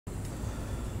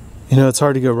You know, it's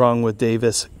hard to go wrong with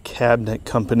Davis Cabinet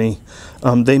Company.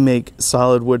 They make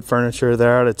solid wood furniture.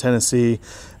 They're out of Tennessee,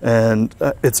 and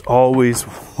it's always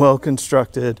well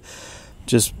constructed.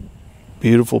 Just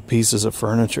beautiful pieces of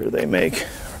furniture they make,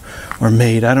 or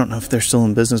made. I don't know if they're still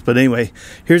in business, but anyway,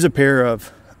 here's a pair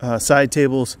of side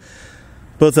tables.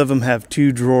 Both of them have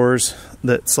 2 drawers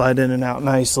that slide in and out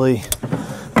nicely.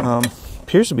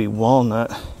 Appears to be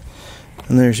walnut.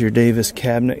 And there's your Davis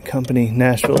Cabinet Company,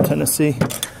 Nashville, Tennessee.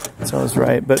 So I was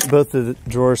right, but both of the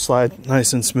drawers slide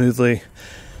nice and smoothly.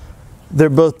 They're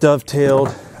both dovetailed.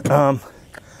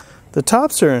 The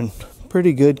tops are in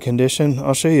pretty good condition.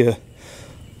 I'll show you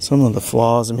some of the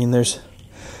flaws. I mean, there's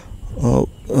a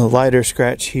lighter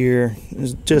scratch here.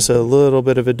 There's just a little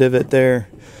bit of a divot there.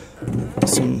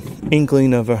 Some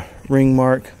inkling of a ring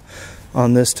mark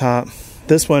on this top.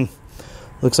 This one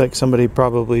looks like somebody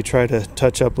probably tried to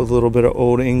touch up with a little bit of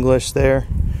Old English there.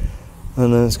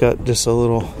 And then it's got just a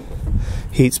little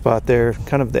heat spot there,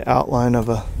 kind of the outline of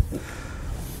a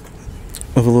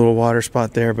little water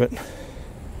spot there. But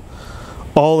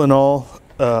all in all,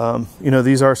 you know,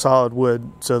 these are solid wood,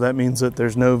 so that means that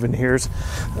there's no veneers.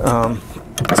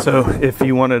 So if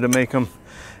you wanted to make them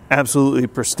absolutely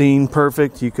pristine,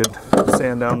 perfect, you could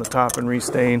sand down the top and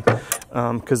restain,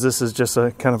 because this is just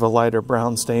a kind of a lighter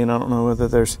brown stain. I don't know whether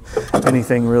there's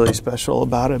anything really special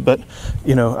about it, but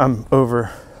you know, I'm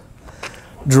over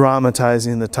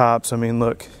dramatizing the tops. I mean,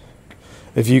 look,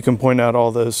 if you can point out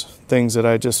all those things that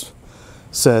I just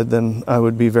said, then I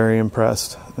would be very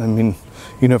impressed. I mean,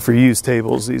 you know, for used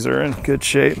tables, these are in good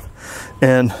shape,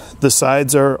 and the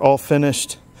sides are all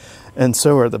finished, and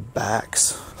so are the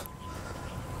backs,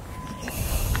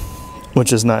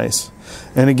 which is nice.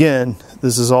 And again,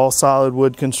 this is all solid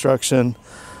wood construction.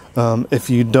 If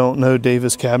you don't know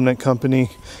Davis Cabinet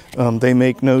Company, they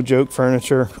make no joke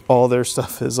furniture. All their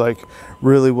stuff is like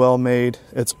really well made.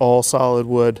 It's all solid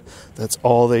wood. That's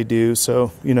all they do.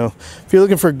 So, you know, if you're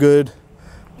looking for good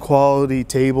quality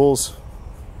tables,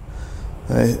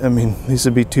 I mean, these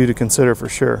would be 2 to consider for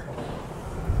sure.